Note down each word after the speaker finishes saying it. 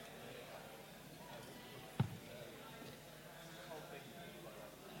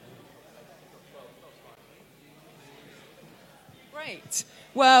Great.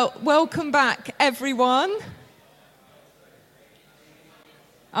 Well, welcome back, everyone.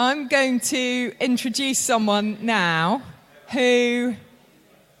 I'm going to introduce someone now who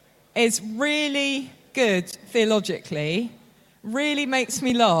is really good theologically, really makes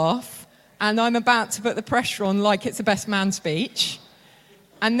me laugh, and I'm about to put the pressure on like it's a best man speech.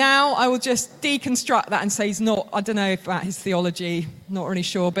 And now I will just deconstruct that and say he's not, I don't know about his theology, not really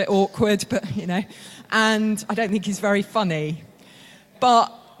sure, a bit awkward, but, and I don't think he's very funny.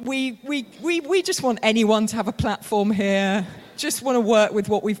 But we just want anyone to have a platform here, just want to work with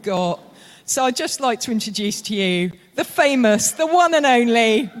what we've got. So I'd just like to introduce to you the famous, the one and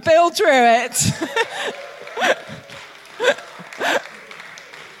only Bill Druitt.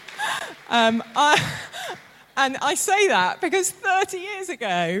 And I say that because 30 years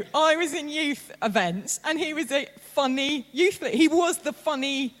ago, I was in youth events and he was a funny youth leader. He was the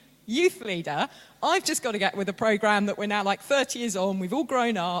funny youth leader. I've just got to get with a program that we're now like 30 years on. We've all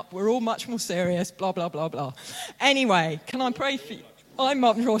grown up. We're all much more serious, blah, blah, blah, blah. Anyway, can I pray for you? I'm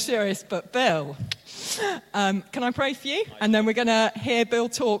much more serious, but Bill, can I pray for you? And then we're going to hear Bill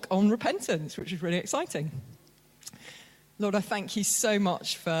talk on repentance, which is really exciting. Lord, I thank you so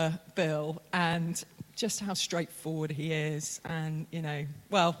much for Bill and just how straightforward he is. And,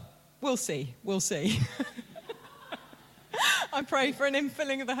 well, we'll see. We'll see. I pray for an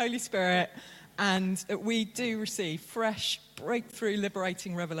infilling of the Holy Spirit and that we do receive fresh, breakthrough,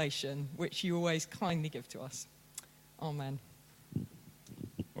 liberating revelation, which you always kindly give to us. Amen.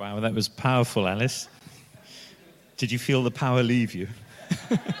 Wow, that was powerful, Alice. Did you feel the power leave you?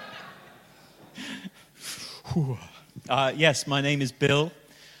 Yes, my name is Bill.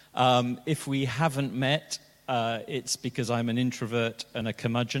 If we haven't met, it's because I'm an introvert and a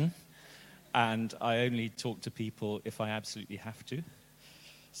curmudgeon, and I only talk to people if I absolutely have to.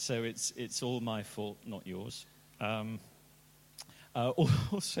 So it's all my fault, not yours.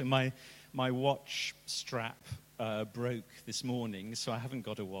 Also, my watch strap broke this morning, so I haven't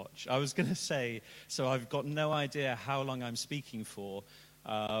got a watch. I was going to say, so I've got no idea how long I'm speaking for,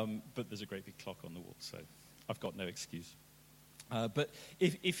 but there's a great big clock on the wall, so I've got no excuse. But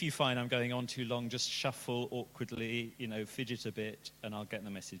if you find I'm going on too long, just shuffle awkwardly, fidget a bit, and I'll get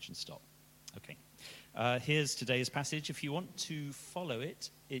the message and stop. Okay. Here's today's passage. If you want to follow it,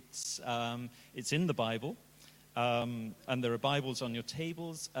 it's in the Bible, and there are Bibles on your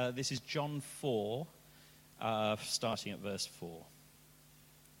tables. This is John 4, starting at verse 4.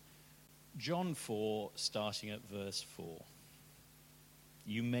 John 4, starting at verse 4.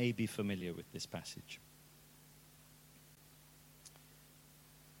 You may be familiar with this passage.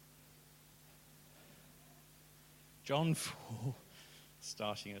 John 4,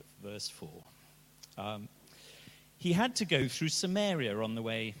 starting at verse 4. He had to go through Samaria on the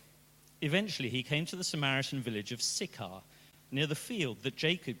way. Eventually, he came to the Samaritan village of Sychar, near the field that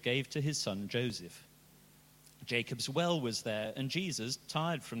Jacob gave to his son Joseph. Jacob's well was there, and Jesus,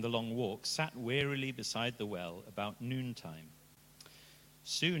 tired from the long walk, sat wearily beside the well about noontime.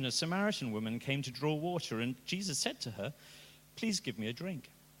 Soon a Samaritan woman came to draw water, and Jesus said to her, "Please give me a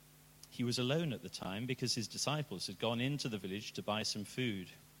drink." He was alone at the time because his disciples had gone into the village to buy some food.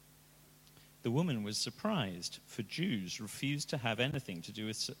 The woman was surprised, for Jews refused to have anything to do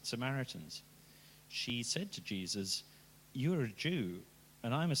with Samaritans. She said to Jesus, "You are a Jew,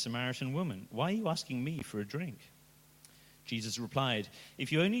 and I'm a Samaritan woman. Why are you asking me for a drink?" Jesus replied,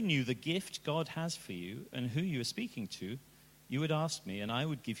 "If you only knew the gift God has for you and who you are speaking to, you would ask me, and I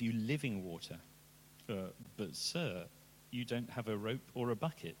would give you living water." But sir, you don't have a rope or a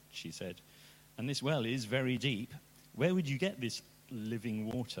bucket," she said, "and this well is very deep. Where would you get this living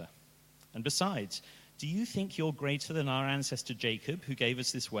water? And besides, do you think you're greater than our ancestor Jacob, who gave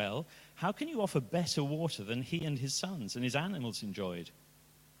us this well? How can you offer better water than he and his sons and his animals enjoyed?"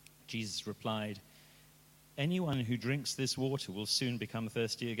 Jesus replied, "Anyone who drinks this water will soon become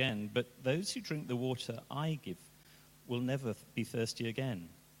thirsty again, but those who drink the water I give will never be thirsty again.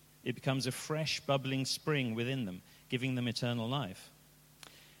 It becomes a fresh, bubbling spring within them, giving them eternal life."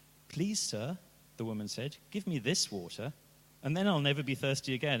 "Please, sir," the woman said, "give me this water, and then I'll never be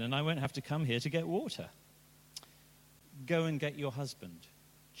thirsty again, and I won't have to come here to get water." "Go and get your husband,"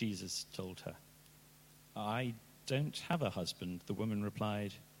 Jesus told her. "I don't have a husband," the woman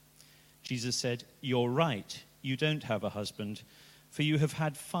replied. Jesus said, "You're right, you don't have a husband, for you have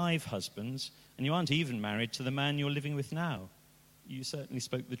had 5 husbands, and you aren't even married to the man you're living with now. You certainly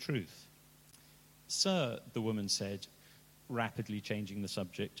spoke the truth." "Sir," the woman said, rapidly changing the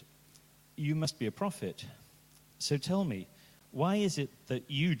subject, "you must be a prophet. So tell me, why is it that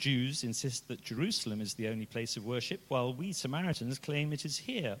you Jews insist that Jerusalem is the only place of worship, while we Samaritans claim it is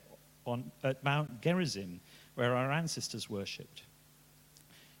here at Mount Gerizim, where our ancestors worshipped?"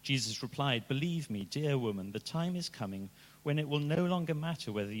 Jesus replied, "Believe me, dear woman, the time is coming when it will no longer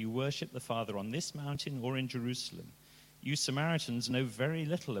matter whether you worship the Father on this mountain or in Jerusalem. You Samaritans know very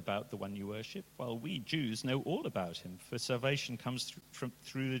little about the one you worship, while we Jews know all about him, for salvation comes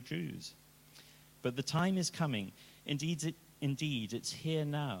through the Jews. But the time is coming, indeed it's here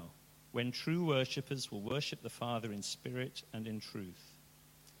now, when true worshippers will worship the Father in spirit and in truth.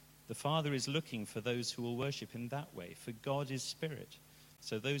 The Father is looking for those who will worship him that way, for God is spirit.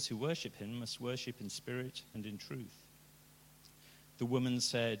 So those who worship him must worship in spirit and in truth." The woman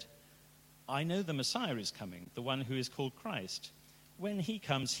said, "I know the Messiah is coming, the one who is called Christ. When he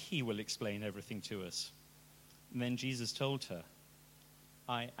comes, he will explain everything to us." And then Jesus told her,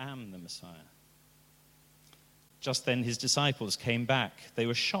 "I am the Messiah." Just then his disciples came back. They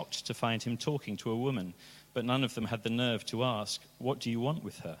were shocked to find him talking to a woman, but none of them had the nerve to ask, "What do you want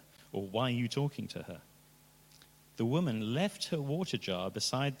with her?" or "Why are you talking to her?" The woman left her water jar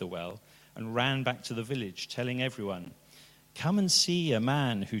beside the well and ran back to the village, telling everyone, "Come and see a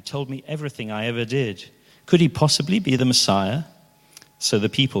man who told me everything I ever did. Could he possibly be the Messiah?" So the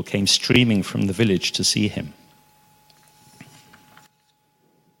people came streaming from the village to see him.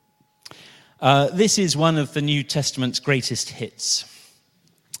 This is one of the New Testament's greatest hits.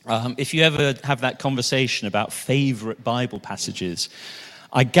 If you ever have that conversation about favorite Bible passages,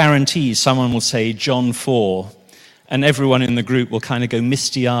 I guarantee someone will say John 4, and everyone in the group will kind of go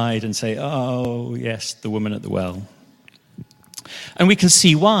misty-eyed and say, "Oh, yes, the woman at the well." And we can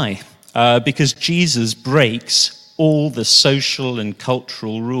see why. Because Jesus breaks all the social and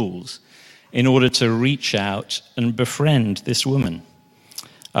cultural rules in order to reach out and befriend this woman.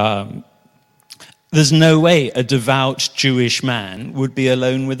 There's no way a devout Jewish man would be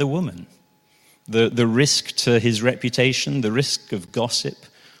alone with a woman. The risk to his reputation, the risk of gossip,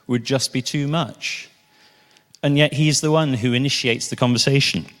 would just be too much. And yet he's the one who initiates the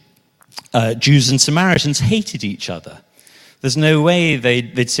conversation. Jews and Samaritans hated each other. There's no way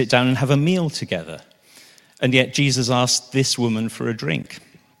they'd sit down and have a meal together. And yet Jesus asked this woman for a drink.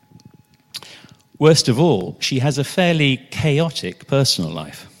 Worst of all, she has a fairly chaotic personal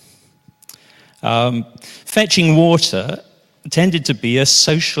life. Fetching water tended to be a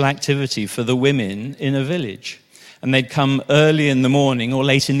social activity for the women in a village. And they'd come early in the morning or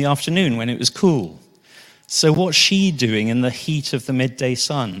late in the afternoon when it was cool. So what's she doing in the heat of the midday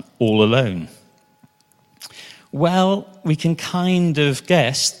sun, all alone? Well, we can kind of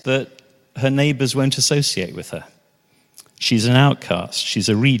guess that her neighbors won't associate with her. She's an outcast. She's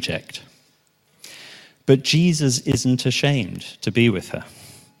a reject. But Jesus isn't ashamed to be with her.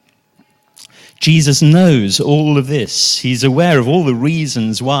 Jesus knows all of this. He's aware of all the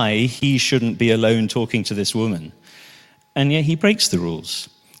reasons why he shouldn't be alone talking to this woman. And yet he breaks the rules.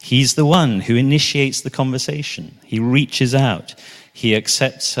 He's the one who initiates the conversation. He reaches out. He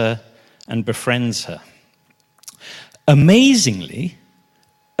accepts her and befriends her. Amazingly,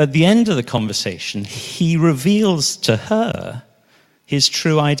 at the end of the conversation, he reveals to her his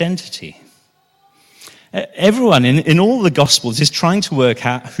true identity. Everyone in all the Gospels is trying to work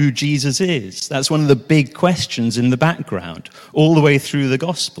out who Jesus is. That's one of the big questions in the background, all the way through the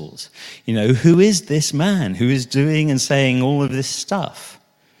Gospels. You know, who is this man who is doing and saying all of this stuff?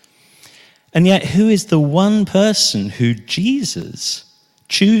 And yet, who is the one person who Jesus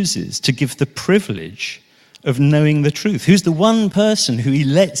chooses to give the privilege of knowing the truth? Who's the one person who he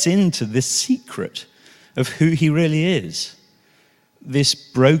lets into this secret of who he really is? This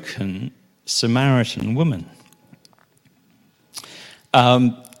broken Samaritan woman.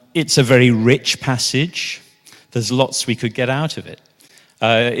 It's a very rich passage. There's lots we could get out of it.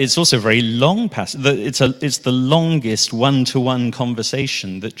 It's also a very long passage. It's the longest one-to-one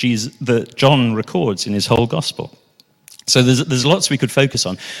conversation that John records in his whole gospel. So there's lots we could focus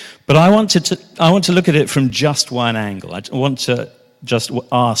on, but I want to look at it from just one angle. I want to just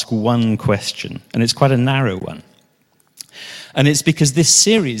ask one question, and it's quite a narrow one. And it's because this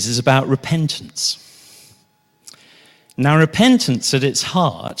series is about repentance. Now, repentance at its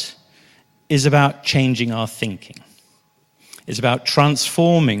heart is about changing our thinking. It's about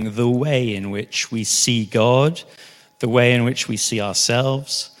transforming the way in which we see God, the way in which we see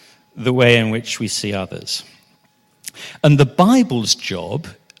ourselves, the way in which we see others. And the Bible's job,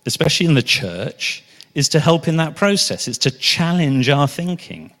 especially in the church, is to help in that process. It's to challenge our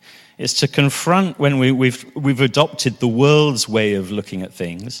thinking. It's to confront when we've adopted the world's way of looking at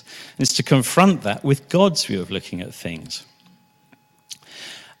things. It's to confront that with God's view of looking at things.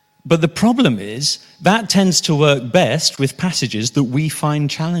 But the problem is that tends to work best with passages that we find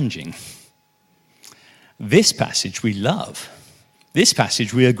challenging. This passage we love. This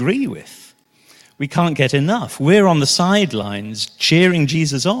passage we agree with. We can't get enough. We're on the sidelines cheering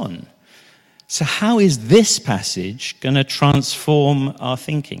Jesus on. So how is this passage going to transform our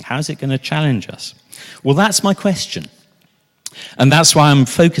thinking? How's it going to challenge us? Well, that's my question. And that's why I'm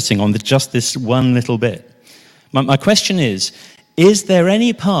focusing on just this one little bit. My question is there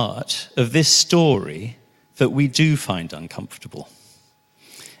any part of this story that we do find uncomfortable?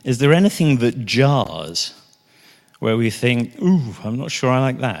 Is there anything that jars where we think, ooh, I'm not sure I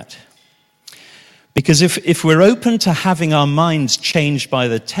like that? Because if we're open to having our minds changed by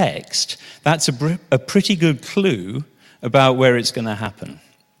the text, that's a pretty good clue about where it's going to happen.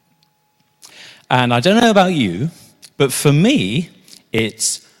 And I don't know about you, but for me,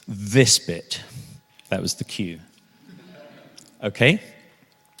 it's this bit. That was the cue. Okay?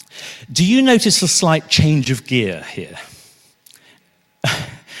 Do you notice a slight change of gear here?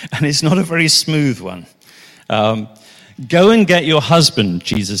 And it's not a very smooth one. Go and get your husband,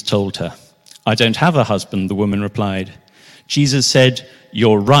 Jesus told her. I don't have a husband, the woman replied. Jesus said,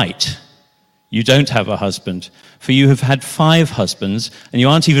 you're right. You don't have a husband, for you have had 5 husbands, and you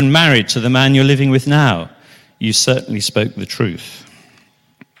aren't even married to the man you're living with now. You certainly spoke the truth.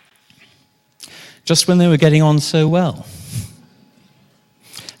 Just when they were getting on so well,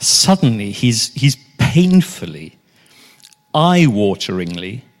 suddenly he's painfully,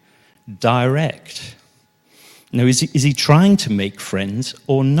 eye-wateringly direct. Now, is he trying to make friends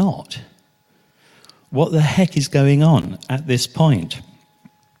or not? What the heck is going on at this point?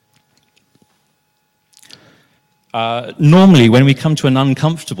 Normally, when we come to an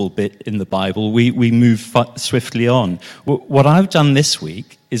uncomfortable bit in the Bible, we move swiftly on. What I've done this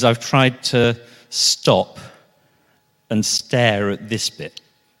week is I've tried to stop and stare at this bit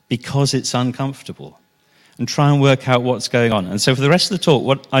because it's uncomfortable and try and work out what's going on. And so for the rest of the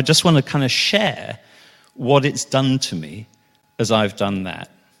talk, I just want to kind of share what it's done to me as I've done that.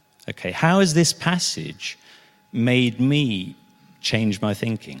 Okay, how has this passage made me change my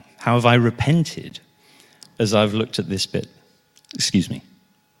thinking? How have I repented as I've looked at this bit? Excuse me.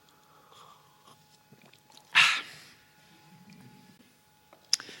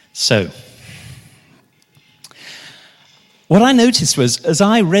 So, what I noticed was, as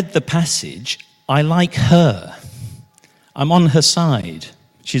I read the passage, I like her. I'm on her side.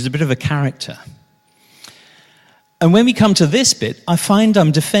 She's a bit of a character. And when we come to this bit, I find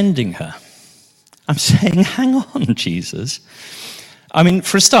I'm defending her. I'm saying, hang on, Jesus. I mean,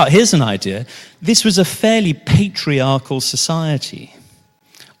 for a start, here's an idea. This was a fairly patriarchal society.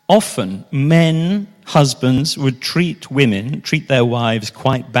 Often, men, husbands, would treat their wives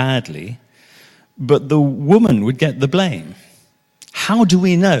quite badly, but the woman would get the blame. How do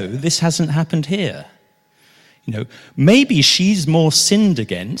we know this hasn't happened here? Maybe she's more sinned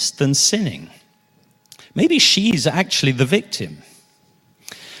against than sinning. Maybe she's actually the victim.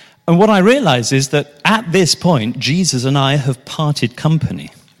 And what I realize is that at this point, Jesus and I have parted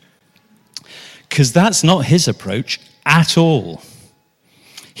company. Because that's not his approach at all.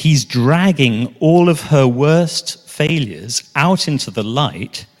 He's dragging all of her worst failures out into the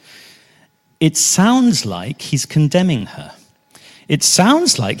light. It sounds like he's condemning her. It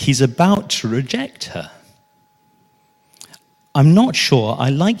sounds like he's about to reject her. I'm not sure I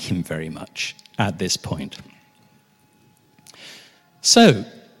like him very much at this point. So,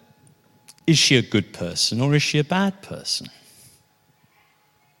 is she a good person or is she a bad person?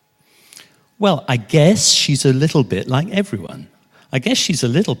 Well, I guess she's a little bit like everyone. I guess she's a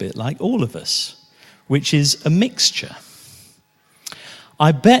little bit like all of us, which is a mixture.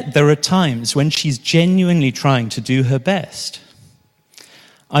 I bet there are times when she's genuinely trying to do her best.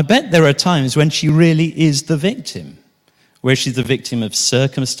 I bet there are times when she really is the victim, where she's the victim of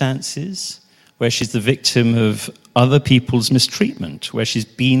circumstances, where she's the victim of other people's mistreatment, where she's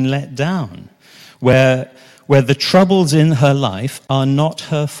been let down, where the troubles in her life are not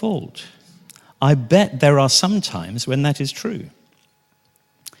her fault. I bet there are some times when that is true.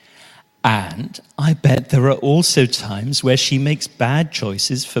 And I bet there are also times where she makes bad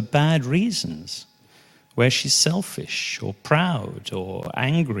choices for bad reasons, where she's selfish or proud or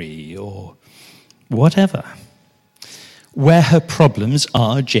angry or whatever, where her problems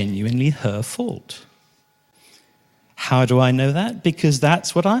are genuinely her fault. How do I know that? Because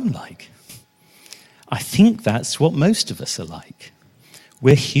that's what I'm like. I think that's what most of us are like.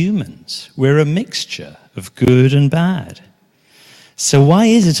 We're humans. We're a mixture of good and bad. So why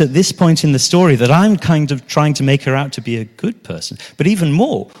is it at this point in the story that I'm kind of trying to make her out to be a good person? But even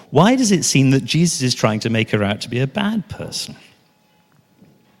more, why does it seem that Jesus is trying to make her out to be a bad person?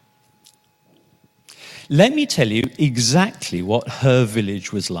 Let me tell you exactly what her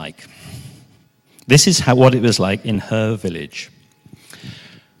village was like. This is what it was like in her village.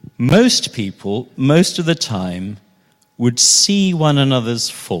 Most people, most of the time, would see one another's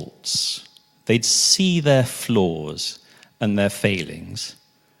faults. They'd see their flaws and their failings,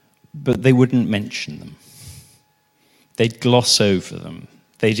 but they wouldn't mention them. They'd gloss over them.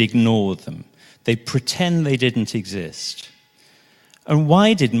 They'd ignore them. They'd pretend they didn't exist. And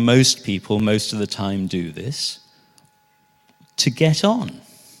why did most people most of the time do this? To get on.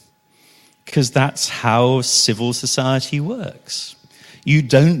 Because that's how civil society works. You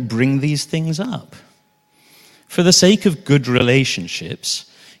don't bring these things up. For the sake of good relationships,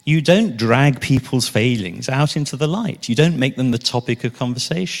 you don't drag people's failings out into the light. You don't make them the topic of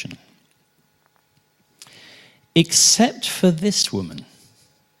conversation. Except for this woman.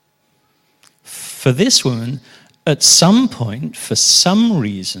 For this woman, at some point, for some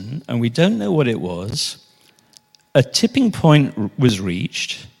reason, and we don't know what it was, a tipping point was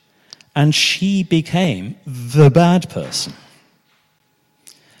reached, and she became the bad person.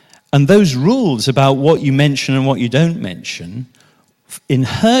 And those rules about what you mention and what you don't mention, in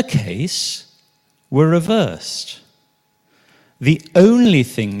her case, were reversed. The only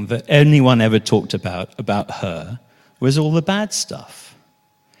thing that anyone ever talked about her was all the bad stuff.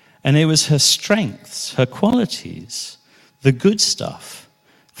 And it was her strengths, her qualities, the good stuff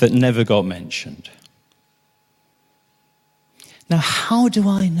that never got mentioned. Now, how do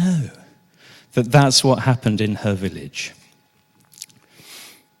I know that that's what happened in her village?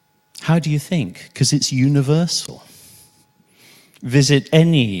 How do you think? Because it's universal. Visit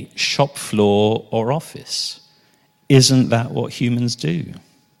any shop floor or office. Isn't that what humans do?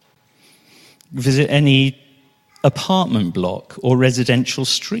 Visit any apartment block or residential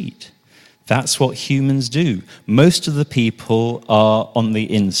street. That's what humans do. Most of the people are on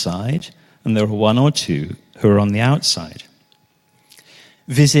the inside, and there are one or two who are on the outside.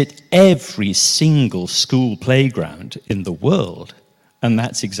 Visit every single school playground in the world, and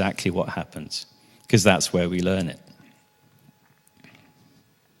that's exactly what happens, because that's where we learn it.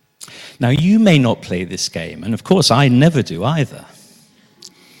 Now, you may not play this game, and of course I never do either.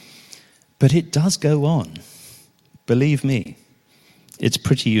 But it does go on. Believe me, it's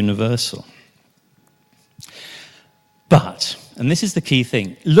pretty universal. But, and this is the key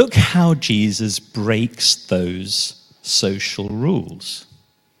thing, look how Jesus breaks those social rules.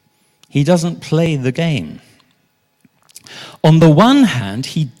 He doesn't play the game. On the one hand,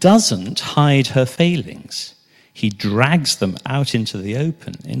 he doesn't hide her failings. He drags them out into the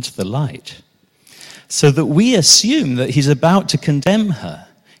open, into the light, so that we assume that he's about to condemn her.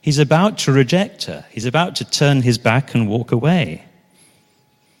 He's about to reject her. He's about to turn his back and walk away.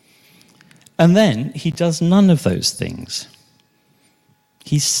 And then he does none of those things.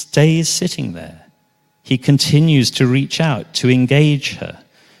 He stays sitting there. He continues to reach out, to engage her,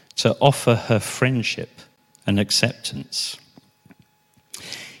 to offer her friendship and acceptance.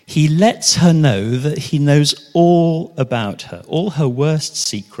 He lets her know that he knows all about her, all her worst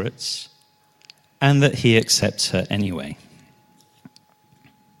secrets, and that he accepts her anyway.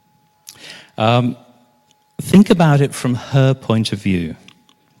 Think about it from her point of view.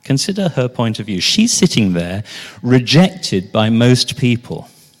 Consider her point of view. She's sitting there, rejected by most people.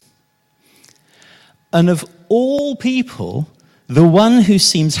 And of all people, the one who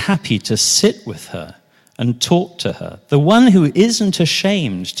seems happy to sit with her and talk to her, the one who isn't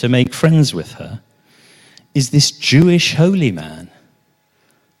ashamed to make friends with her, is this Jewish holy man,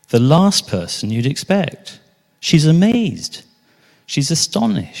 the last person you'd expect. She's amazed. She's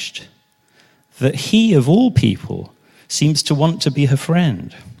astonished that he, of all people, seems to want to be her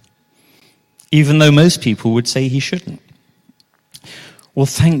friend, even though most people would say he shouldn't. Well,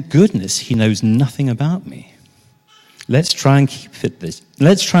 thank goodness he knows nothing about me. Let's try and keep it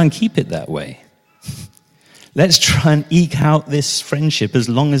that way. Let's try and eke out this friendship as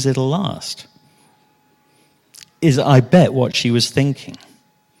long as it'll last. Is, I bet, what she was thinking.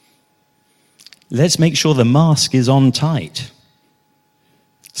 Let's make sure the mask is on tight,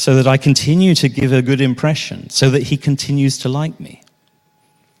 so that I continue to give a good impression, so that he continues to like me.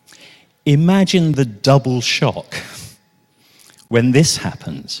 Imagine the double shock when this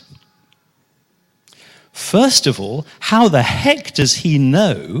happens. First of all, how the heck does he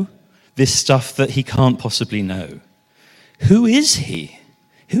know this stuff that he can't possibly know? Who is he?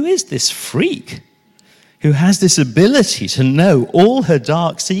 Who is this freak who has this ability to know all her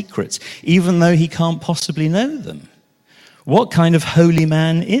dark secrets, even though he can't possibly know them? What kind of holy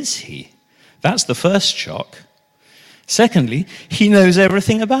man is he? That's the first shock. Secondly, he knows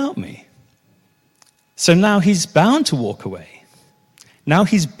everything about me. So now he's bound to walk away. Now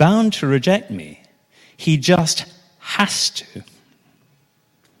he's bound to reject me. He just has to.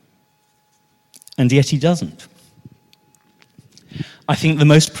 And yet he doesn't. I think the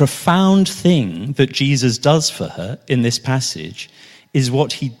most profound thing that Jesus does for her in this passage is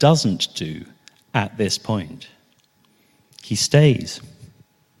what he doesn't do at this point. He stays.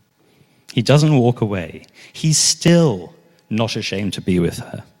 He doesn't walk away. He's still not ashamed to be with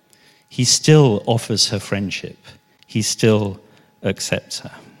her. He still offers her friendship. He still accepts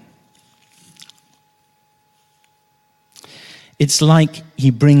her. It's like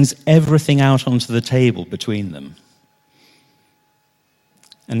he brings everything out onto the table between them.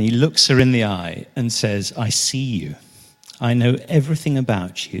 And he looks her in the eye and says, I see you. I know everything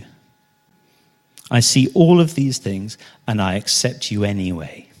about you. I see all of these things, and I accept you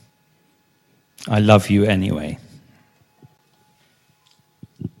anyway. I love you anyway.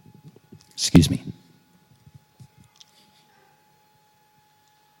 Excuse me.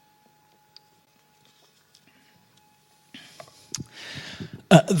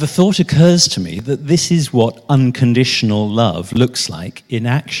 The thought occurs to me that this is what unconditional love looks like in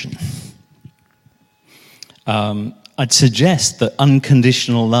action. I'd suggest that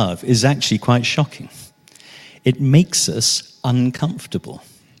unconditional love is actually quite shocking. It makes us uncomfortable.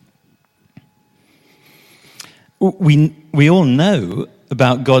 We all know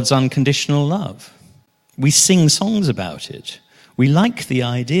about God's unconditional love. We sing songs about it. We like the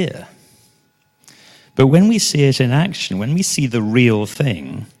idea. But when we see it in action, when we see the real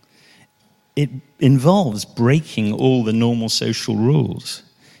thing, it involves breaking all the normal social rules.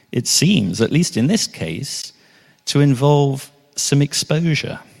 It seems, at least in this case, to involve some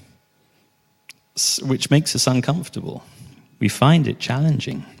exposure, which makes us uncomfortable. We find it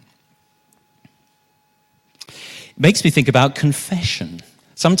challenging. It makes me think about confession.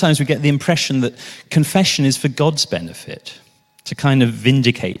 Sometimes we get the impression that confession is for God's benefit, to kind of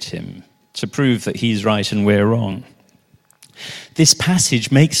vindicate him, to prove that he's right and we're wrong. This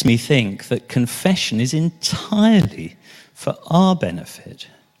passage makes me think that confession is entirely for our benefit.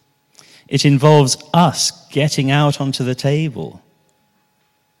 It involves us getting out onto the table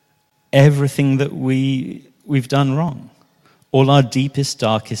everything that we've done wrong, all our deepest,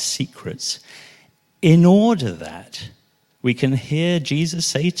 darkest secrets, in order that we can hear Jesus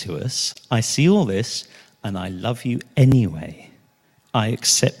say to us, I see all this and I love you anyway. I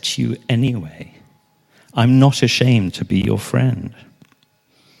accept you anyway. I'm not ashamed to be your friend.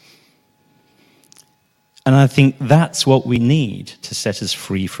 And I think that's what we need to set us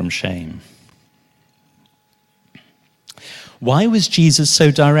free from shame. Why was Jesus so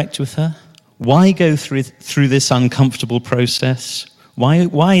direct with her? Why go through this uncomfortable process?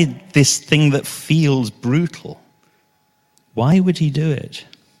 Why this thing that feels brutal? Why would he do it?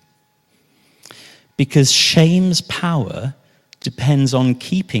 Because shame's power depends on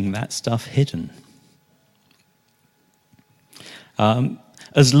keeping that stuff hidden.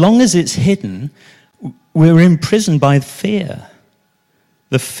 As long as it's hidden, we're imprisoned by fear.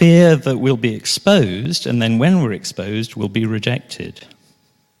 The fear that we'll be exposed, and then when we're exposed, we'll be rejected.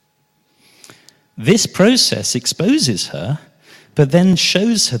 This process exposes her, but then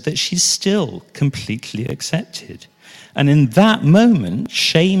shows her that she's still completely accepted. And in that moment,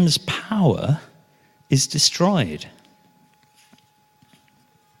 shame's power is destroyed.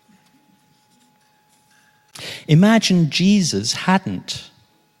 Imagine Jesus hadn't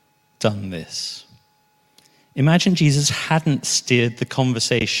done this. Imagine Jesus hadn't steered the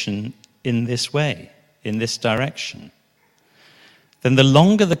conversation in this way, in this direction. Then the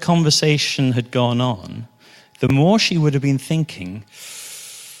longer the conversation had gone on, the more she would have been thinking,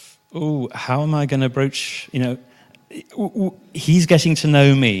 oh, how am I going to broach, he's getting to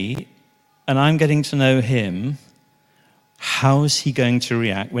know me and I'm getting to know him. How is he going to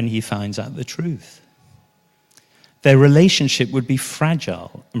react when he finds out the truth? Their relationship would be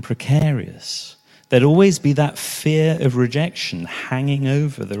fragile and precarious. There'd always be that fear of rejection hanging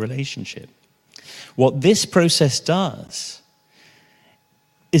over the relationship. What this process does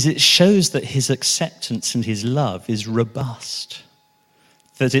is it shows that his acceptance and his love is robust,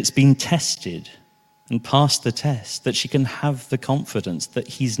 that it's been tested and passed the test, that she can have the confidence that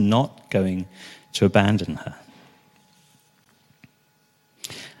he's not going to abandon her.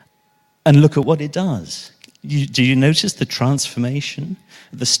 And look at what it does. Do you notice the transformation?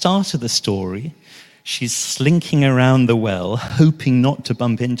 At the start of the story, she's slinking around the well, hoping not to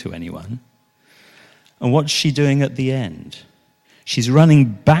bump into anyone. And what's she doing at the end? She's running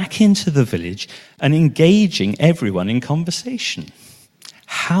back into the village and engaging everyone in conversation.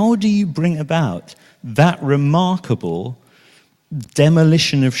 How do you bring about that remarkable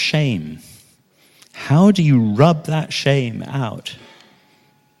demolition of shame? How do you rub that shame out?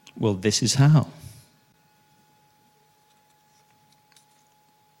 Well, this is how.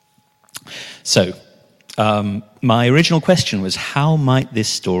 So, my original question was, how might this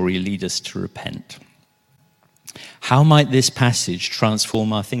story lead us to repent? How might this passage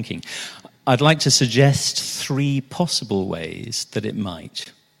transform our thinking? I'd like to suggest 3 possible ways that it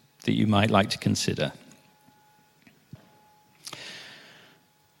might, that you might like to consider.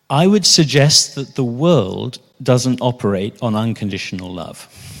 I would suggest that the world doesn't operate on unconditional love,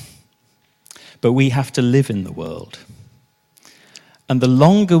 but we have to live in the world. And the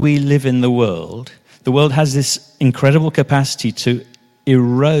longer we live in the world has this incredible capacity to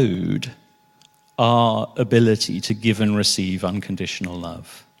erode our ability to give and receive unconditional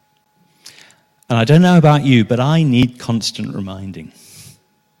love. And I don't know about you, but I need constant reminding.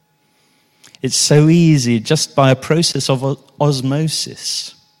 It's so easy, just by a process of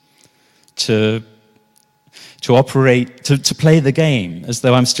osmosis, to operate, to play the game as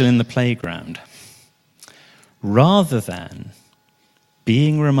though I'm still in the playground, rather than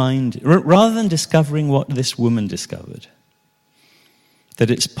being reminded, rather than discovering what this woman discovered, that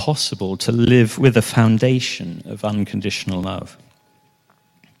it's possible to live with a foundation of unconditional love.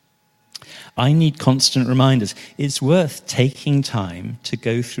 I need constant reminders. It's worth taking time to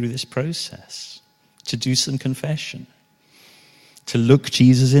go through this process, to do some confession, to look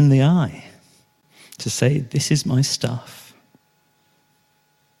Jesus in the eye, to say, this is my stuff.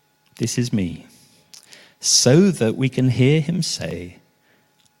 This is me. So that we can hear him say,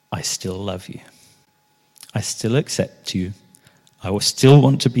 I still love you. I still accept you. I will still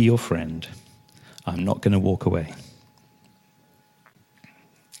want to be your friend. I'm not going to walk away.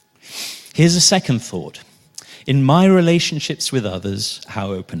 Here's a second thought. In my relationships with others,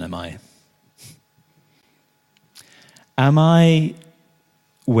 how open am I? Am I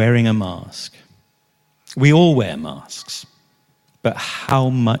wearing a mask? We all wear masks, but how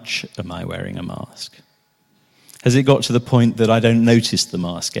much am I wearing a mask? Has it got to the point that I don't notice the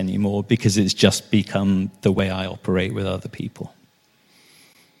mask anymore because it's just become the way I operate with other people?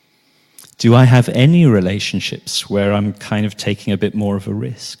 Do I have any relationships where I'm kind of taking a bit more of a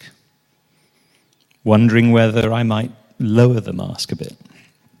risk? Wondering whether I might lower the mask a bit?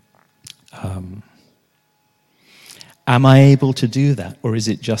 Am I able to do that, or is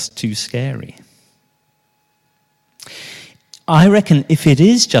it just too scary? I reckon if it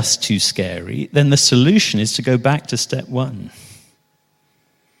is just too scary, then the solution is to go back to step 1.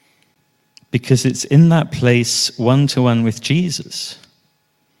 Because it's in that place, one-to-one with Jesus,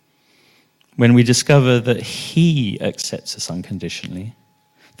 when we discover that he accepts us unconditionally,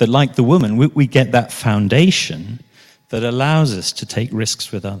 that like the woman, we get that foundation that allows us to take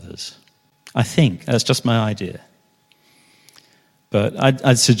risks with others. I think, that's just my idea. But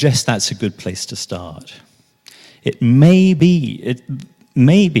I'd suggest that's a good place to start. It may be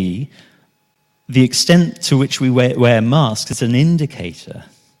the extent to which we wear masks is an indicator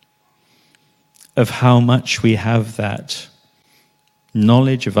of how much we have that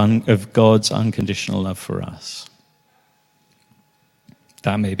knowledge of God's unconditional love for us.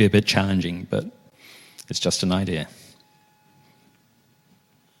 That may be a bit challenging, but it's just an idea.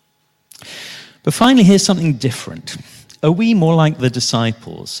 But finally, here's something different. Are we more like the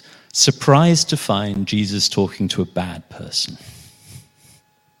disciples, surprised to find Jesus talking to a bad person?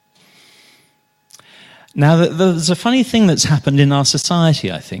 Now, there's a funny thing that's happened in our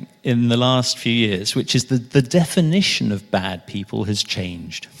society, I think, in the last few years, which is that the definition of bad people has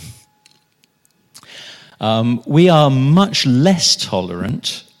changed. We are much less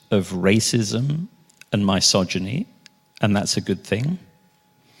tolerant of racism and misogyny, and that's a good thing.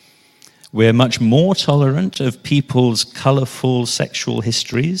 We're much more tolerant of people's colourful sexual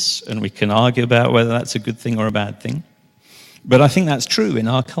histories, and we can argue about whether that's a good thing or a bad thing. But I think that's true in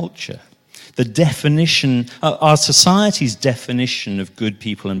our culture. The definition, our society's definition of good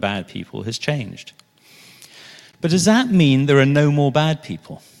people and bad people has changed. But does that mean there are no more bad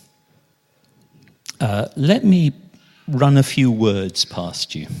people? Let me run a few words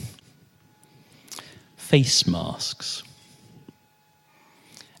past you. Face masks.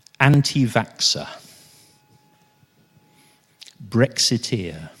 Anti-vaxxer.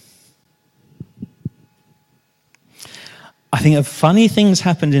 Brexiteer. I think a funny thing's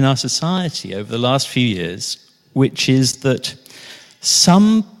happened in our society over the last few years, which is that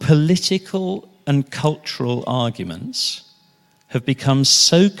some political and cultural arguments have become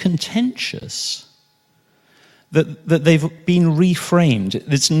so contentious that they've been reframed.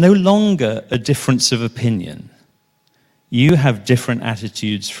 It's no longer a difference of opinion. You have different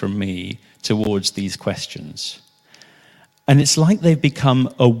attitudes from me towards these questions. And it's like they've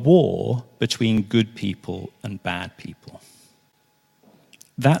become a war between good people and bad people.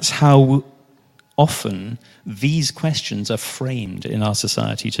 That's how often these questions are framed in our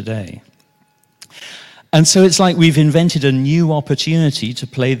society today. And so it's like we've invented a new opportunity to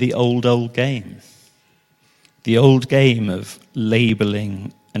play the old game. The old game of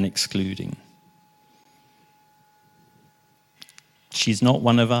labeling and excluding. She's not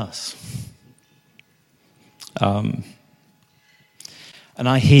one of us. And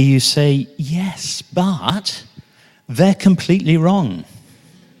I hear you say, yes, but they're completely wrong.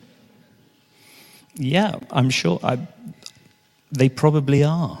 Yeah, I'm sure they probably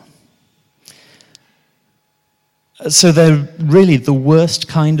are. So they're really the worst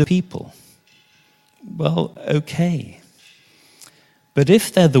kind of people. Well, okay. But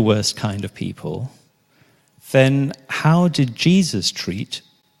if they're the worst kind of people, then how did Jesus treat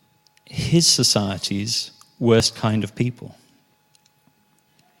his society's worst kind of people?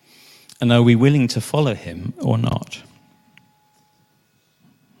 And are we willing to follow him or not?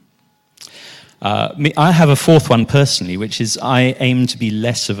 I have a fourth one personally, which is I aim to be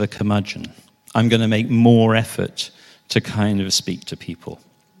less of a curmudgeon. I'm going to make more effort to kind of speak to people.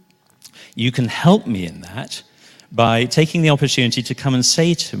 You can help me in that by taking the opportunity to come and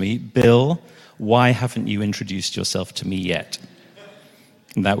say to me, Bill, why haven't you introduced yourself to me yet?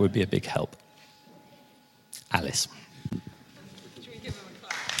 And that would be a big help. Alice.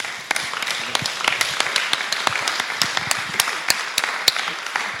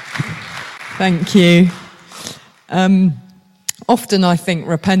 Thank you. Often I think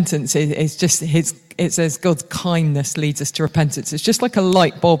repentance is just it says God's kindness leads us to repentance. It's just like a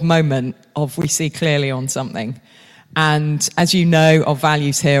light bulb moment of we see clearly on something. And as you know, our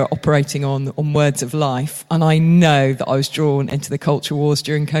values here are operating on words of life. And I know that I was drawn into the culture wars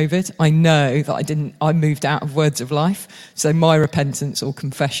during COVID. I know that I moved out of words of life. So my repentance or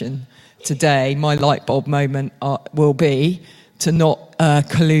confession today, my light bulb moment will be to not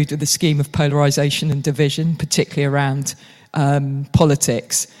collude with the scheme of polarisation and division, particularly around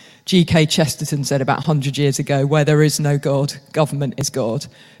politics. G.K. Chesterton said about 100 years ago, where there is no God, government is God,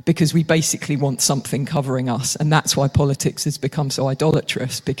 because we basically want something covering us. And that's why politics has become so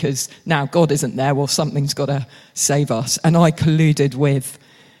idolatrous, because now God isn't there, well, something's got to save us. And I colluded with,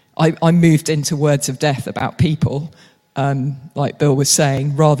 I moved into words of death about people, like Bill was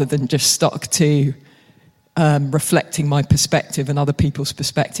saying, rather than just stuck to reflecting my perspective and other people's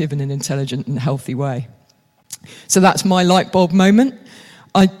perspective in an intelligent and healthy way. So that's my light bulb moment.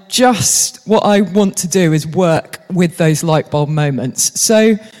 What I want to do is work with those light bulb moments.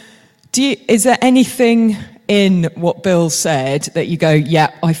 So is there anything in what Bill said that you go,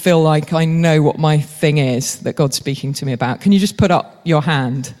 yeah, I feel like I know what my thing is that God's speaking to me about? Can you just put up your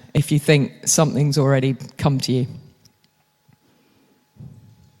hand if you think something's already come to you?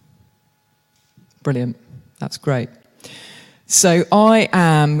 Brilliant. That's great. So I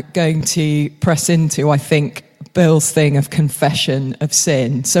am going to press into, I think, Bill's thing of confession of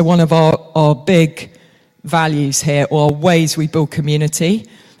sin. So one of our big values here, or ways we build community,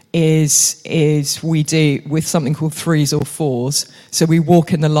 is we do with something called 3s or 4s. So we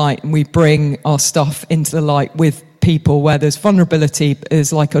walk in the light and we bring our stuff into the light with people where there's vulnerability,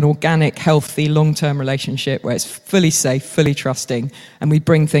 is like an organic, healthy, long-term relationship where it's fully safe, fully trusting, and we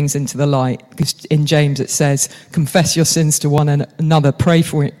bring things into the light. Because in James it says, confess your sins to one another, pray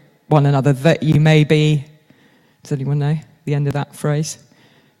for one another that you may be, does anyone know the end of that phrase?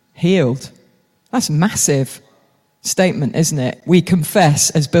 Healed. That's a massive statement, isn't it? We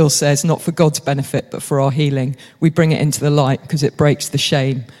confess, as Bill says, not for God's benefit, but for our healing. We bring it into the light because it breaks the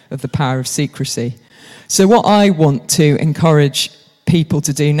shame of the power of secrecy. So what I want to encourage people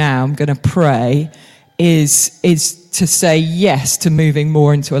to do now, I'm going to pray, is to say yes to moving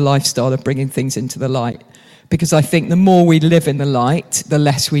more into a lifestyle of bringing things into the light. Because I think the more we live in the light, the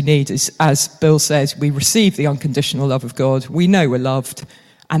less we need. As Bill says, we receive the unconditional love of God. We know we're loved.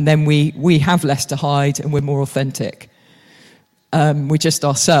 And then we have less to hide and we're more authentic. We're just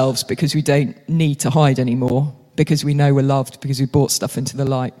ourselves because we don't need to hide anymore. Because we know we're loved. Because we brought stuff into the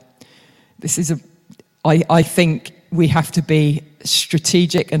light. I think we have to be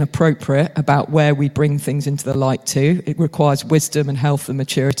strategic and appropriate about where we bring things into the light too. It requires wisdom and health and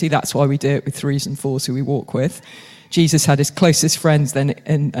maturity. That's why we do it with 3s and 4s who we walk with. Jesus had his closest friends then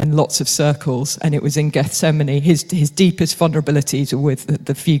and lots of circles, and it was in Gethsemane. His deepest vulnerabilities were with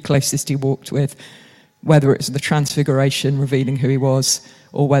the few closest he walked with, whether it was the Transfiguration revealing who he was,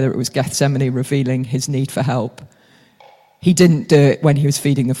 or whether it was Gethsemane revealing his need for help. He didn't do it when he was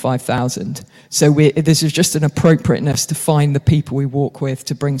feeding the 5,000. So this is just an appropriateness to find the people we walk with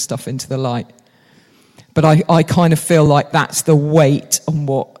to bring stuff into the light. But I kind of feel like that's the weight on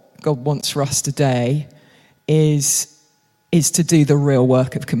what God wants for us today, is to do the real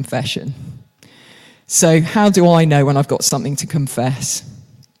work of confession. So how do I know when I've got something to confess?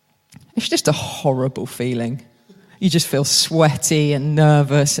 It's just a horrible feeling. You just feel sweaty and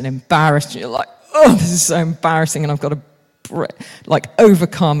nervous and embarrassed. You're like, oh, this is so embarrassing, and I've got to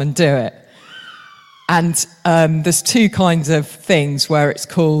overcome and do it. And there's two kinds of things where it's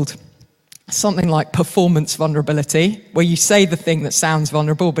called something like performance vulnerability, where you say the thing that sounds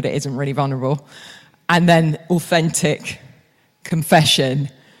vulnerable, but it isn't really vulnerable. And then authentic confession.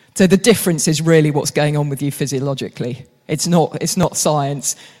 So the difference is really what's going on with you physiologically. It's not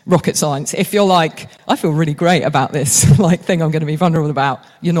science, rocket science. If you're like, I feel really great about this thing I'm going to be vulnerable about,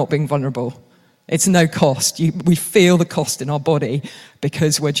 you're not being vulnerable. It's no cost. We feel the cost in our body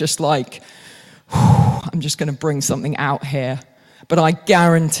because we're just like, I'm just going to bring something out here. But I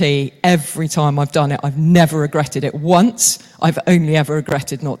guarantee every time I've done it, I've never regretted it once. I've only ever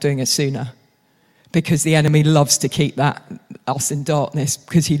regretted not doing it sooner. Because the enemy loves to keep us in darkness,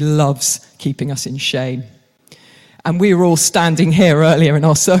 because he loves keeping us in shame. And we were all standing here earlier in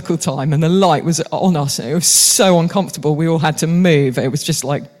our circle time, and the light was on us, and it was so uncomfortable. We all had to move. It was just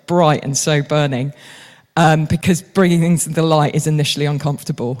like bright and so burning, because bringing things to the light is initially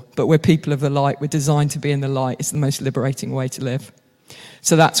uncomfortable. But we're people of the light. We're designed to be in the light. It's the most liberating way to live.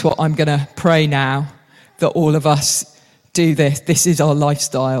 So that's what I'm going to pray now, that all of us do this. This is our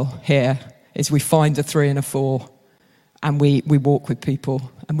lifestyle here, is we find a 3 and a 4, and we walk with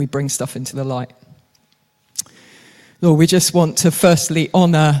people, and we bring stuff into the light. Lord, we just want to firstly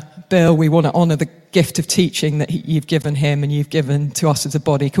honour Bill. We want to honour the gift of teaching that you've given him and you've given to us as a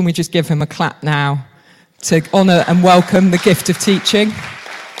body. Can we just give him a clap now to honour and welcome the gift of teaching?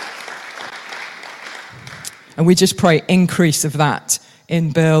 And we just pray increase of that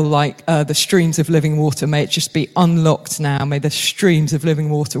in Bill, like the streams of living water. May it just be unlocked now. May the streams of living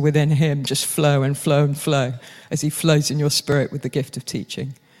water within him just flow and flow and flow as he flows in your spirit with the gift of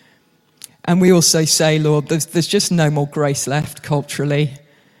teaching. And we also say, Lord, there's just no more grace left culturally,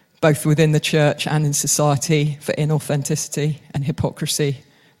 both within the church and in society, for inauthenticity and hypocrisy.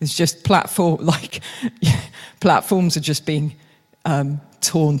 There's just platforms are just being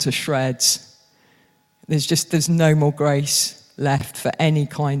torn to shreds. There's no more grace left for any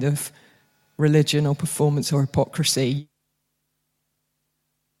kind of religion or performance or hypocrisy.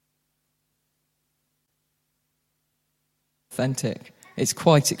 Authentic. It's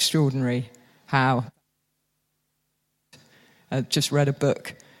quite extraordinary how. I just read a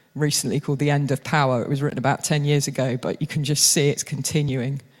book recently called The End of Power. It was written about 10 years ago, but you can just see it's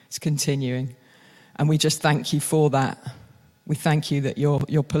continuing. It's continuing. And we just thank you for that. We thank you that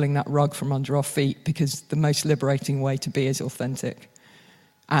you're pulling that rug from under our feet, because the most liberating way to be is authentic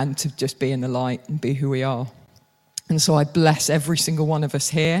and to just be in the light and be who we are. And so I bless every single one of us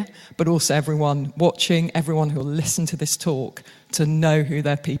here, but also everyone watching, everyone who will listen to this talk, to know who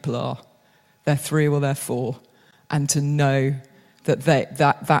their people are, their 3 or their 4, and to know that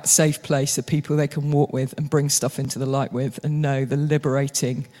that safe place are people they can walk with and bring stuff into the light with, and know the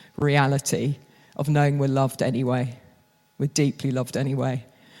liberating reality of knowing we're loved anyway. We're deeply loved anyway.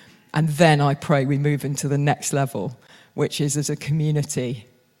 And then I pray we move into the next level, which is, as a community,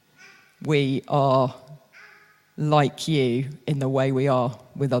 we are like you in the way we are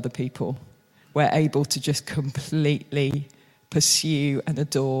with other people. We're able to just completely pursue and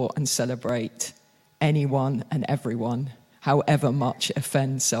adore and celebrate anyone and everyone, however much it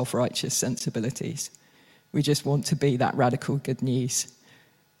offends self-righteous sensibilities. We just want to be that radical good news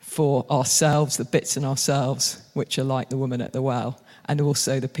for ourselves, the bits in ourselves, which are like the woman at the well, and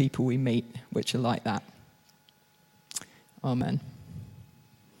also the people we meet, which are like that. Amen.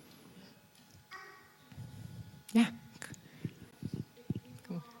 Yeah.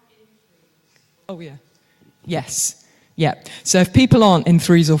 Cool. Oh, yeah. Yes. Yeah. So if people aren't in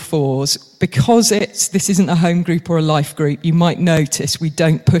 3s or 4s, because this isn't a home group or a life group, you might notice we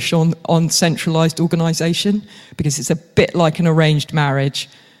don't push on centralised organisation, because it's a bit like an arranged marriage.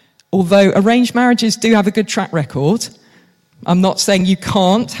 Although arranged marriages do have a good track record. I'm not saying you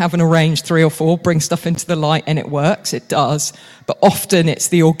can't have an arranged 3 or 4, bring stuff into the light and it works. It does. But often it's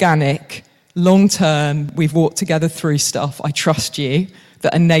the organic, long-term, we've walked together through stuff, I trust you,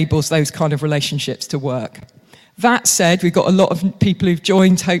 that enables those kind of relationships to work. That said, we've got a lot of people who've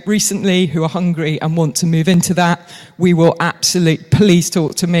joined Hope recently who are hungry and want to move into that. We will please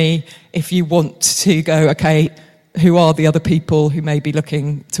talk to me if you want to go, okay, who are the other people who may be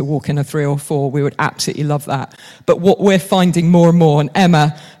looking to walk in a 3 or 4? We would absolutely love that. But what we're finding more and more, and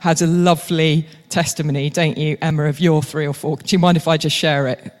Emma has a lovely testimony, don't you, Emma, of your 3 or 4. Do you mind if I just share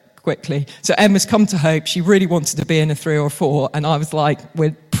it quickly? So Emma's come to Hope. She really wanted to be in a 3 or 4, and I was like,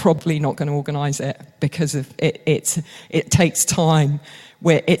 we're probably not going to organise it because of it takes time.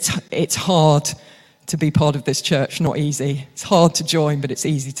 It's hard to be part of this church. Not easy. It's hard to join, but it's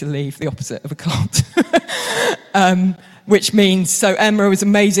easy to leave, the opposite of a cult. Which means, so Emma was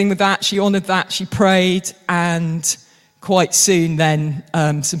amazing with that. She honoured that. She prayed, and quite soon then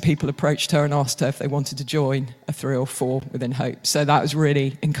some people approached her and asked her if they wanted to join a 3 or 4 within Hope. So that was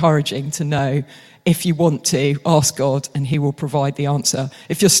really encouraging to know, if you want to, ask God and he will provide the answer.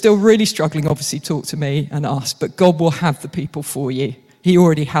 If you're still really struggling, obviously talk to me and us, but God will have the people for you. He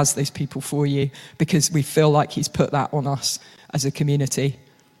already has those people for you, because we feel like he's put that on us as a community.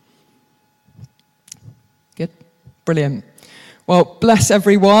 Good? Brilliant. Well, bless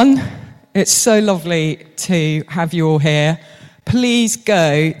everyone. It's so lovely to have you all here. Please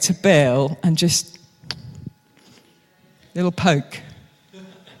go to Bill and just little poke.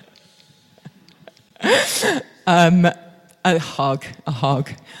 A hug.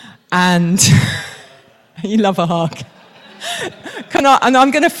 And you love a hug. And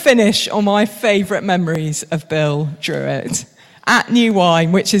I'm going to finish on my favourite memories of Bill Druitt at New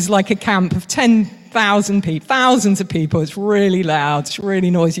Wine, which is like a camp of 10,000 people, thousands of people. It's really loud, it's really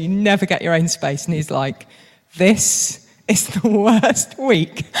noisy. You never get your own space. And he's like, "This is the worst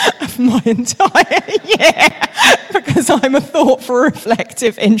week of my entire year because I'm a thoughtful,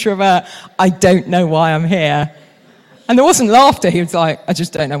 reflective introvert. I don't know why I'm here." And there wasn't laughter. He was like, "I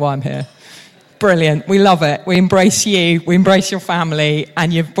just don't know why I'm here." Brilliant. We love it. We embrace you. We embrace your family.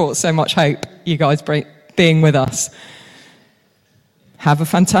 And you've brought so much hope, you guys being with us. Have a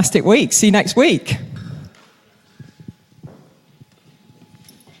fantastic week. See you next week.